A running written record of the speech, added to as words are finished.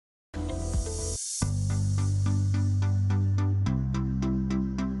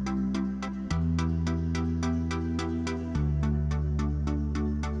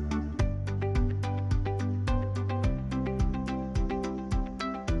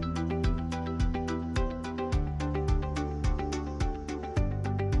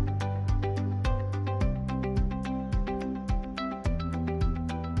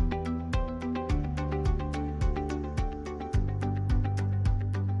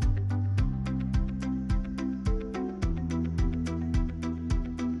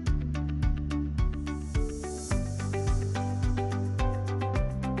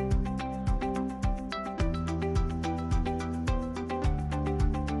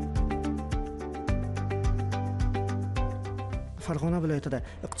Farg'ona viloyatida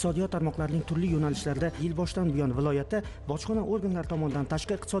iqtisodiyot tarmoqlarining turli yo'nalishlarida yil boshidan buyon viloyatda bojxona organlari tomonidan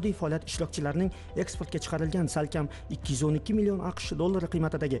tashqi iqtisodiy faoliyat ishtirokchilarining eksportga chiqarilgan salkam 212 million AQSh dollari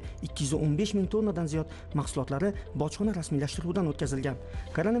qiymatidagi 215 ming tonnadan ziyod mahsulotlari bojxona rasmiylashtiruvdan o'tkazilgan.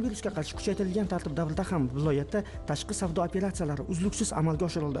 Koronavirusga qarshi kuchaytirilgan tartib davrida ham viloyatda tashqi savdo operatsiyalari uzluksiz amalga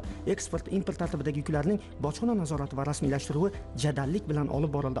oshirildi. Eksport, import tartibidagi yuklarning bojxona nazorati va rasmiylashtiruvi jadallik bilan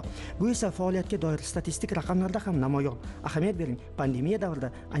olib borildi. Bu esa faoliyatga doir statistik raqamlarda ham namoyon. Ahamiyat bering, pandemiya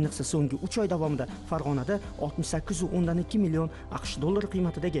davrida, ayniqsa so'nggi 3 oy davomida Farg'onada 68,2 million AQSh dollari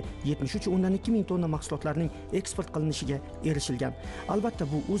qiymatidagi 73,2 ming tonna mahsulotlarning eksport qilinishiga erishilgan. Albatta,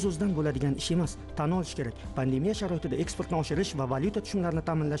 bu o'z-o'zidan bo'ladigan ish emas. Tan olish kerak, pandemiya sharoitida eksportni oshirish va valyuta tushumlarini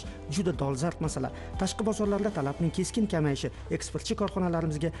ta'minlash juda dolzarb masala. Tashqi bozorlarda talabning keskin kamayishi eksportchi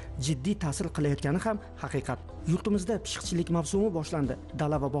korxonalarimizga jiddiy ta'sir qilayotgani ham haqiqat. Yurtimizda pishiqchilik mavsumi boshlandi.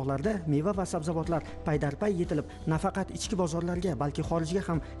 Dala va bog'larda meva va sabzavotlar paydarpay yetilib, nafaqat ichki bozorlarga, balki xorijga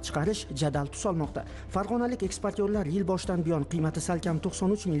ham chiqarish jadal tus olmoqda. Farg'onalik eksportyorlar yil boshidan buyon qiymati salkam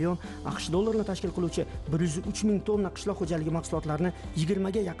 93 million AQSh dollarini tashkil qiluvchi 103 ming tonna qishloq xo'jaligi mahsulotlarini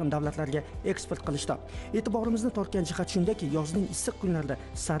 20 ga yaqin davlatlarga eksport qilishda. E'tiborimizni tortgan jihat shundaki, yozning issiq kunlarida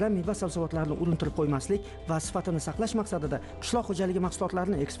sara meva sabzavotlarni urintirib qo'ymaslik va sifatini saqlash maqsadida qishloq xo'jaligi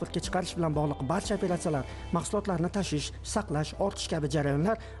mahsulotlarini eksportga chiqarish bilan bog'liq barcha operatsiyalar, mahsulotlarni tashish, saqlash, ortish kabi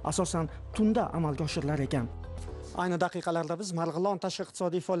jarayonlar asosan tunda amalga oshirilar ekan. Ayni daqiqalarda biz Marg'ilon tashqi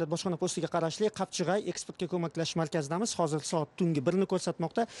iqtisodiy faoliyat bojxona postiga qarashli Qapchig'ay eksportga ko'maklash markazidamiz. Hozir soat tungi 1 ni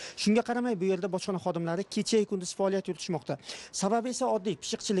ko'rsatmoqda. Shunga qaramay bu yerda bojxona xodimlari kecha-yu kunduz faoliyat yuritishmoqda. Sababi esa oddiy,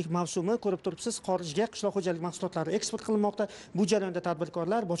 pishiqchilik mavsumi, ko'rib turibsiz, xorijga qishloq xo'jaligi mahsulotlari eksport qilinmoqda. Bu jarayonda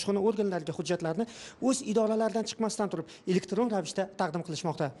tadbirkorlar bojxona organlariga hujjatlarni o'z idoralaridan chiqmasdan turib elektron ravishda taqdim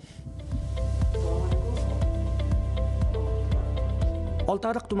qilishmoqda.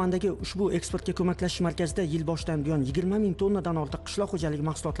 Oltiariq tumanidagi ushbu eksportga ko'maklashish markazida yil boshidan buyon 20 ming tonnadan ortiq qishloq xo'jaligi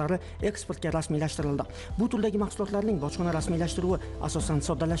mahsulotlari eksportga rasmiylashtirildi. Bu turdagi mahsulotlarning bojxona rasmiylashtiruvi asosan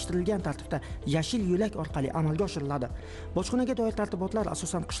soddalashtirilgan tartibda yashil yo'lak orqali amalga oshiriladi. Bojxonaga doir tartibotlar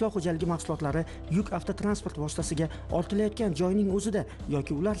asosan qishloq xo'jaligi mahsulotlari yuk avtotransport vositasiga ortilayotgan joyning o'zida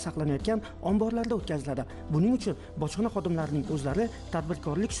yoki ular saqlanayotgan omborlarda o'tkaziladi. Buning uchun bojxona xodimlarining o'zlari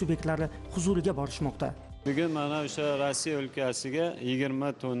tadbirkorlik subyektlari huzuriga borishmoqda. Bugun mana o'sha Rossiya o'lkasiga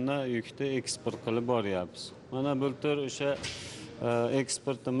 20 tonna yukni eksport qilib boryapmiz. Mana bu tur o'sha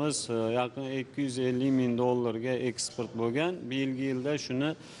eksportimiz yaqin 250 ming dollarga eksport bo'lgan. Bu yilda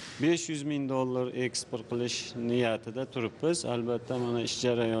shuni 500 ming dollar eksport qilish niyatida turibmiz. Albatta mana ish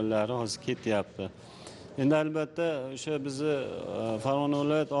jarayonlari hozir ketyapti. Endi albatta o'sha bizni Farg'ona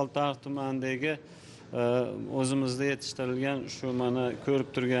viloyat Oltiariq tumanidagi o'zimizda yetishtirilgan shu mana ko'rib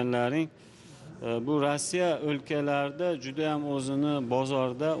turganlaring bu Rossiya o'lkalarida juda ham o'zini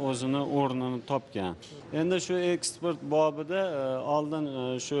bozorda o'zini o'rnini topgan. Endi shu eksport bobida oldin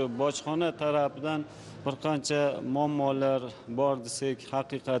shu bojxona tarafidan bir qancha muammolar bor desak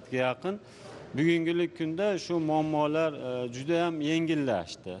haqiqatga yaqin. Bugungi kunda shu muammolar juda ham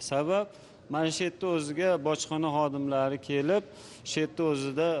yengillashdi. Sabab mana shu yerda o'ziga bojxona xodimlari kelib, shu yerda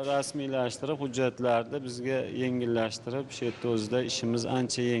o'zida rasmiylashtirib, hujjatlarni bizga yengillashtirib, shu yerda o'zida ishimiz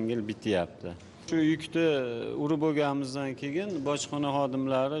ancha yengil bityapti. Shu yukni urib bo'lganimizdan keyin bojxona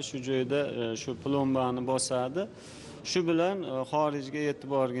xodimlari shu joyda shu plombani bosadi. Shu bilan xorijga yetib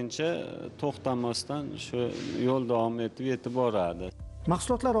borguncha to'xtamasdan shu yo'l davom etib yetib boradi.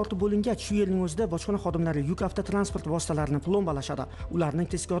 Mahsulotlar ortib bo'lingach, shu yilning o'zida bojxona xodimlari yuk avtotransport vositalarini plombalashadi. Ularning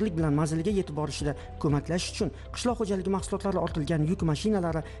tezkorlik bilan manziliga yetib borishida ko'maklash uchun qishloq xo'jaligi mahsulotlari ortilgan yuk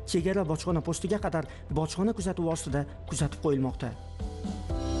mashinalari chegara bojxona postiga qadar bojxona kuzatuvi ostida kuzatib qo'yilmoqda.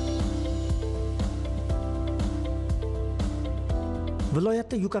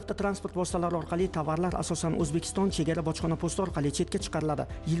 Viloyatda yuk avtotransport vositalari orqali tovarlar asosan O'zbekiston chegara bojxona posti orqali chetga chiqariladi.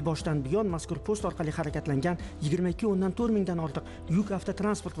 Yil boshidan buyon mazkur post orqali harakatlangan 22,4 mingdan ortiq yuk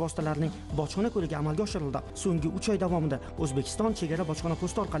avtotransport vositalarining bojxona ko'rigi amalga oshirildi. So'nggi 3 oy davomida O'zbekiston chegara bojxona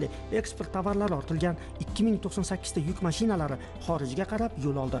posti orqali eksport tovarlari ortilgan 2098 ta yuk mashinalari xorijga qarab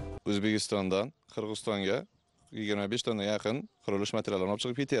yo'l oldi. O'zbekistondan Qirg'izistonga 25 tonna yaqin qurilish materiallarini olib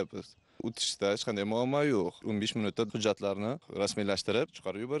chiqib ketyapmiz. O'tishda hech qanday muammo yo'q. 15 minutda hujjatlarni rasmiylashtirib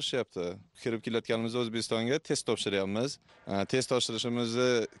chiqarib yuborishyapti. Kirib kelayotganimizda O'zbekistonga test topshiryapmiz. Test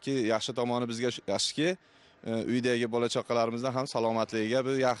topshirishimizdagi yaxshi tomoni bizga yaxshiki, uydagi bola chaqalarimizning ham salomatligiga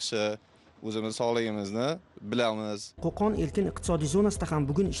bu yaxshi. O'zimiz sog'ligimizni bilamiz. Qo'qon erkin iqtisodiy zonasida ham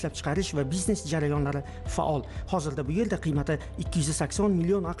bugun ishlab chiqarish va biznes jarayonlari faol. Hozirda bu yerda qiymati 280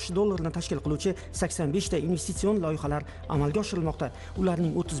 million AQSh dollarini tashkil qiluvchi 85 ta investitsion loyihalar amalga oshirilmoqda.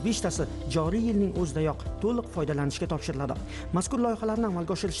 Ularning 35 tasi joriy yilning o'zidayoq to'liq foydalanishga topshiriladi. Mazkur loyihalarni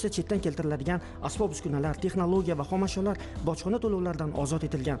amalga oshirishda chetdan keltiriladigan asbob-uskunalar, texnologiya va xom ashyolar bojxona to'lovlaridan ozod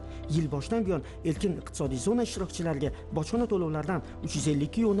etilgan. Yil boshidan buyon erkin iqtisodiy zona ishtirokchilariga bojxona to'lovlaridan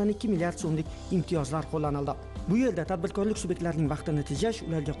 352,2 milliard so'mlik imtiyozlar qo'llanildi. Bu yerda tadbirkorlik subyektlarining vaqtini tejash,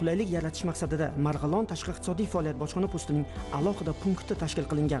 ularga qulaylik yaratish maqsadida Marg'ilon tashqi iqtisodiy faoliyat bojxona postining alohida punkti tashkil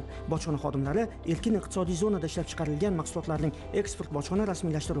qilingan. Bojxona xodimlari erkin iqtisodiy zonada ishlab chiqarilgan mahsulotlarning eksport bojxona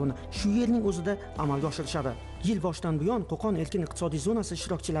rasmiylashtiruvini shu yerning o'zida amalga oshirishadi. Yil boshidan buyon Qo'qon erkin iqtisodiy zonasi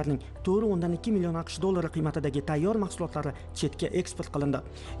ishtirokchilarining 4,2 million AQSh dollari qiymatidagi tayyor mahsulotlari chetga eksport qilindi.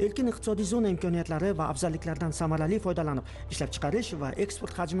 Erkin iqtisodiy zona imkoniyatlari va afzalliklaridan samarali foydalanib, ishlab chiqarish va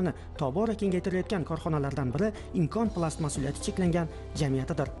eksport hajmini tobora kengaytirayotgan korxonalardan biri Imkon plast mas'uliyati cheklangan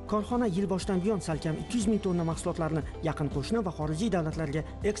jamiyatidir. Korxona yil boshidan buyon salkam 200 ming tonna mahsulotlarni yaqin qo'shni va xorijiy davlatlarga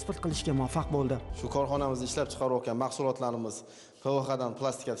eksport qilishga muvaffaq bo'ldi. Shu korxonamizda ishlab chiqarayotgan mahsulotlarimiz PVH dan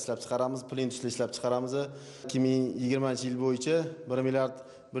plastikada ishlab chiqaramiz, plintusda ishlab chiqaramiz. 2020-yil bo'yicha 1 milliard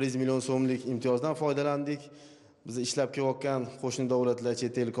 100 million so'mlik imtiyozdan foydalandik. Biz ishlab kelayotgan qo'shni davlatlar,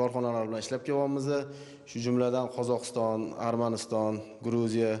 chet el korxonalar bilan ishlab kelyapmiz. Shu jumladan Qozog'iston, Armaniston,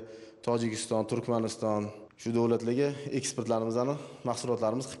 Gruziya, Tojikiston, Turkmaniston shu davlatlarga eksportlarimizni,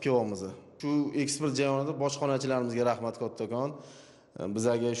 mahsulotlarimizni qilib kelyapmiz. Shu eksport jarayonida bojxonachilarimizga rahmat kattakon.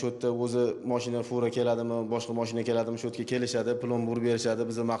 Bizga shu yerda o'zi mashina fura keladimi, boshqa mashina keladimi, shu yerga kelishadi, pulni burib berishadi.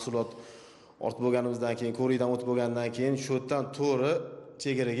 Bizning mahsulot ortib bo'lganimizdan keyin, ko'rikdan o'tib bo'lgandan keyin shu yerdan to'g'ri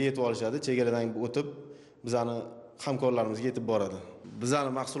chegaraga yetib olishadi. Chegaradan o'tib bizani hamkorlarimizga yetib boradi.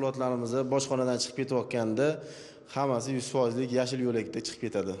 Bizning mahsulotlarimiz bojxonadan chiqib ketayotganda hammasi 100% yashil yo'lakda chiqib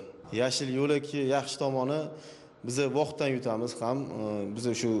ketadi. Yashil yo'lakki yaxshi tomoni biz vaqtdan yutamiz ham. Biz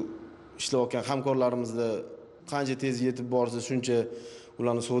shu ishlayotgan hamkorlarimizda qancha tez yetib borsa, shuncha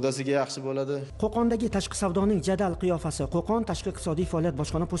ularning savdosiga yaxshi bo'ladi. Qo'qondagi tashqi savdoning jadal qiyofasi Qo'qon tashqi iqtisodiy faoliyat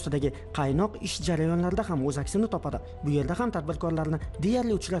bojxona postidagi qaynoq ish jarayonlarida ham o'z aksini topadi. Bu yerda ham tadbirkorlarni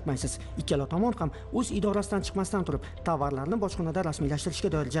deyarli uchratmaysiz. Ikkala tomon ham o'z idorasidan chiqmasdan turib, tovarlarni bojxonada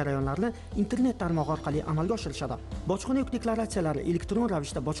rasmiylashtirishga doir jarayonlarni internet tarmog'i orqali amalga oshirishadi. Bojxona yuk deklaratsiyalari elektron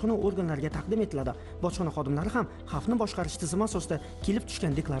ravishda bojxona organlariga taqdim etiladi. Bojxona xodimlari ham xavfni boshqarish tizimi asosida kelib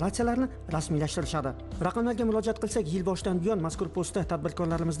tushgan deklaratsiyalarni rasmiylashtirishadi. Raqamlarga murojaat qilsak, yil boshidan buyon mazkur postda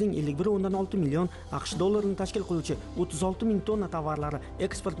tadbirkorlarimizning 51,6 million AQSh dollarini tashkil qiluvchi 36 ming tonna tovarlari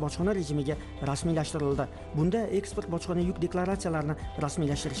eksport bojxona rejimiga rasmiylashtirildi. Bunda eksport bojxona yuk deklaratsiyalarini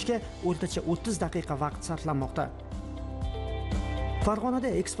rasmiylashtirishga o'rtacha 30 daqiqa vaqt sarflanmoqda. Farg'onada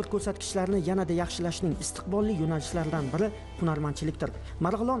eksport ko'rsatkichlarini yanada yaxshilashning istiqbolli yo'nalishlaridan biri hunarmandchilikdir.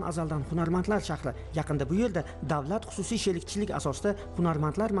 Marg'ilon azaldan hunarmandlar shahri. Yaqinda bu yerda davlat xususiy sherikchilik asosida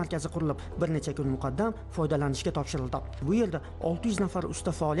hunarmandlar markazi qurilib, bir necha kun muqaddam foydalanishga topshirildi. Bu yerda 600 nafar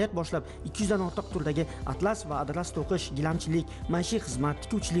usta faoliyat boshlab, 200 dan ortiq turdagi atlas va adras to'qish, gilamchilik, maishiy xizmat,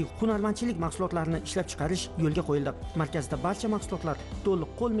 tikuvchilik, hunarmandchilik mahsulotlarini ishlab chiqarish yo'lga qo'yildi. Markazda barcha mahsulotlar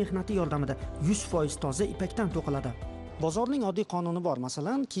to'liq qo'l mehnati yordamida 100% toza ipakdan to'qiladi. Bozorning oddiy qonuni bor.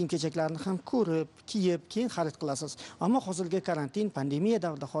 Masalan, kiyim-kechaklarni ham ko'rib, kiyib, keyin xarid qilasiz. Ammo hozirgi karantin, pandemiya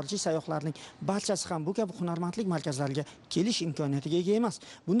davrida xorijiy sayyohlarning barchasi ham bu kabi hunarmandlik markazlariga kelish imkoniyatiga ega emas.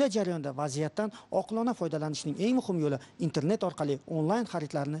 Bunday jarayonda vaziyatdan oqilona foydalanishning eng muhim yo'li internet orqali onlayn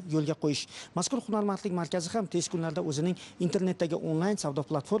xaridlarni yo'lga qo'yish. Mazkur hunarmandlik markazi ham tez kunlarda o'zining internetdagi onlayn savdo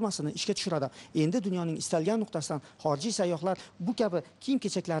platformasini ishga tushiradi. Endi dunyoning istalgan nuqtasidan xorijiy sayyohlar bu kabi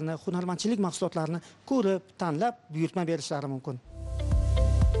kiyim-kechaklarni, hunarmandchilik mahsulotlarini ko'rib, tanlab, buyurtma berishlari mumkin.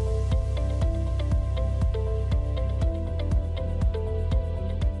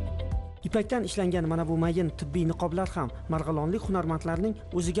 Ipakdan ishlangan mana bu mayin tibbiy niqoblar ham marg'ilonlik hunarmandlarning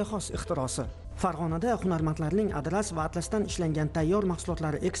o'ziga xos ixtirosi. Farg'onada hunarmandlarning adras va atlasdan ishlangan tayyor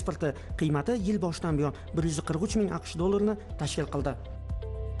mahsulotlari eksporti qiymati yil boshidan buyon 143 ming AQSh dollarini tashkil qildi.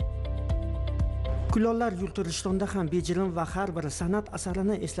 Kulollar yurti Rishtonda ham bejirim va har bir san'at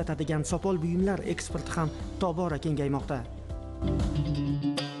asarini eslatadigan sopol buyumlar eksporti ham tobora kengaymoqda.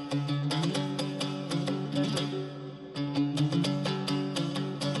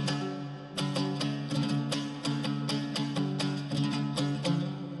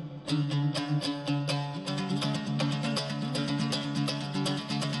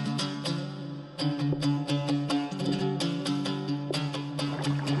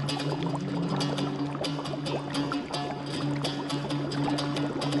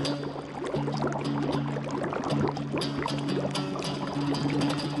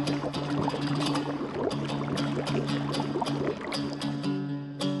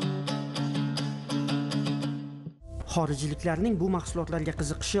 Xorijliklarning bu mahsulotlarga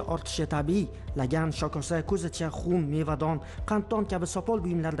qiziqishi ortishi tabiiy. Lagan, shokosa, ko'zacha, xum, mevadon, qandton kabi sopol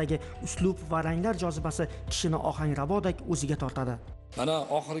buyumlardagi uslub va ranglar jozibasi kishini ohangrabodek o'ziga tortadi. Mana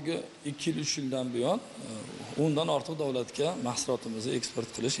oxirgi 2 yil 3 yildan buyon 10 dan ortiq davlatga mahsulotimizni eksport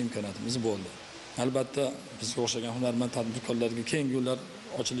qilish imkoniyatimiz bo'ldi. Albatta, bizga o'xshagan hunarmand tadbirkorlarga keng yo'llar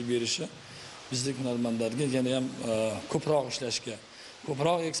ochilib berishi bizning hunarmandlarga yana ham ko'proq ishlashga,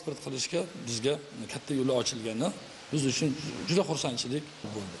 ko'proq eksport qilishga bizga katta yo'l ochilgani biz uchun juda xursandchilik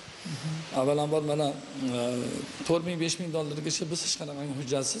bo'ldi. Avvalambor mana 4000-5000 dollargacha biz hech qanday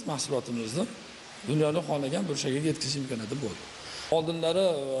hujjatsiz mahsulotimizni dunyoning xohlagan burchagiga yetkazish imkoniyati bo'ldi. Oldinlari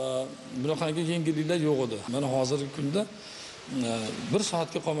bunaqangi yengilliklar yo'q edi. Mana hozirgi kunda 1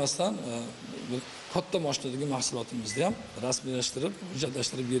 soatga qolmasdan katta mashinadagi mahsulotimizni ham rasmiylashtirib,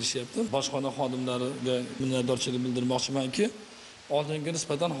 hujjatlashtirib berishyapti. Bojxona xodimlariga minnatdorchilik bildirmoqchimanki, oldinga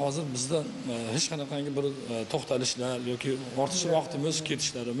nisbatan hozir bizda hech qanaqangi bir to'xtalishlar yoki ortiqcha vaqtimiz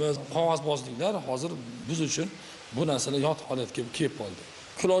ketishlarimiz, qog'ozbozliklar hozir biz uchun bu narsalar yot holatga kelib qoldi.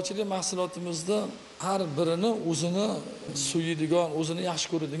 Kulolchilik mahsulotimizda har birini o'zini suyadigan, o'zini yaxshi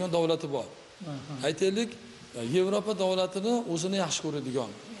ko'radigan davlati bor. Aytaylik, Yevropa davlatini o'zini yaxshi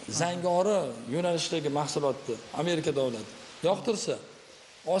ko'radigan, zangori yo'nalishdagi mahsulotni Amerika davlati yoqtirsa,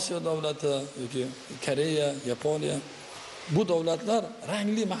 Osiyo davlati yoki Koreya, Yaponiya bu davlatlar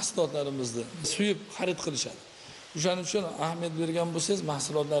rangli mahsulotlarimizni suyib xarid qilishadi. O'shaning uchun ahamiyat bergan bo'lsangiz,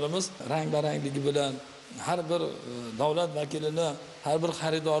 mahsulotlarimiz rang-barangligi bilan har bir davlat vakilini, har bir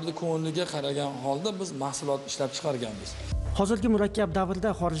xaridorning ko'ngliga qaragan holda biz mahsulot ishlab chiqarganmiz. Hozirgi murakkab davrda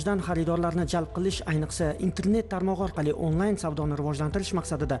xorijdan xaridorlarni jalb qilish, ayniqsa internet tarmog'i orqali onlayn savdoni rivojlantirish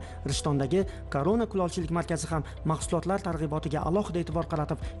maqsadida Rishtondagi Korona kulolchilik markazi ham mahsulotlar targ'ibotiga alohida e'tibor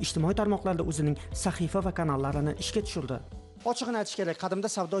qaratib, ijtimoiy tarmoqlarda o'zining sahifa va kanallarini ishga tushirdi. Ochiqni aytish kerak, qadimda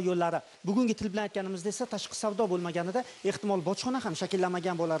savdo yo'llari, bugungi til bilan aytganimizda esa tashqi savdo bo'lmaganida ehtimol bojxona ham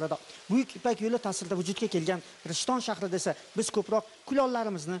shakllanmagan bo'lar edi. Buyuk Ipak yo'li ta'sirida vujudga kelgan Rishton shahrida esa biz ko'proq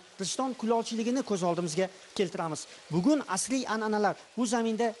kulollarimizni, Rishton kulolchiligini ko'z oldimizga keltiramiz. Bugun asriy an'analar bu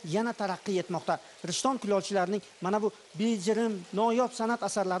zaminda yana taraqqiy etmoqda. Rishton kulolchilarining mana bu bejirim, noyob san'at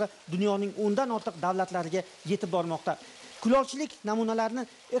asarlari dunyoning 10 dan ortiq davlatlariga yetib bormoqda. Kulolchilik namunalarini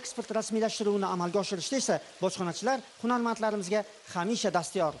eksport rasmiylashtiruvini amalga oshirishda esa bojxonachilar hunarmandlarimizga hamisha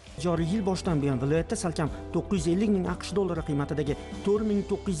dastyor. Joriy yil boshidan buyon viloyatda salkam 950 ming AQSh dollari qiymatidagi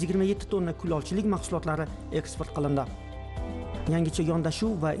 4927 tonna kulolchilik mahsulotlari eksport qilindi. Yangicha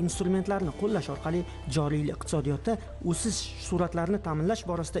yondashuv va instrumentlarni qo'llash orqali joriy yil iqtisodiyotda o'sish sur'atlarini ta'minlash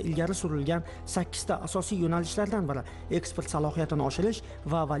borasida ilgari surilgan 8 ta asosiy yo'nalishlardan biri eksport salohiyatini oshirish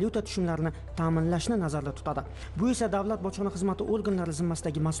va valyuta tushumlarini ta'minlashni nazarda tutadi. Bu esa davlat bojxona xizmati organlari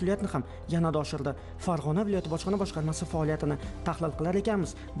zimmasidagi mas'uliyatni ham yanada oshirdi. Farg'ona viloyati bojxona boshqarmasi faoliyatini tahlil qilar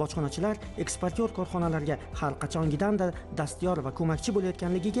ekanmiz. Bojxonachilar eksportyor korxonalarga har qachongidanda dastyor va ko'makchi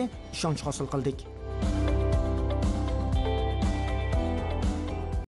bo'layotganligiga ishonch hosil qildik.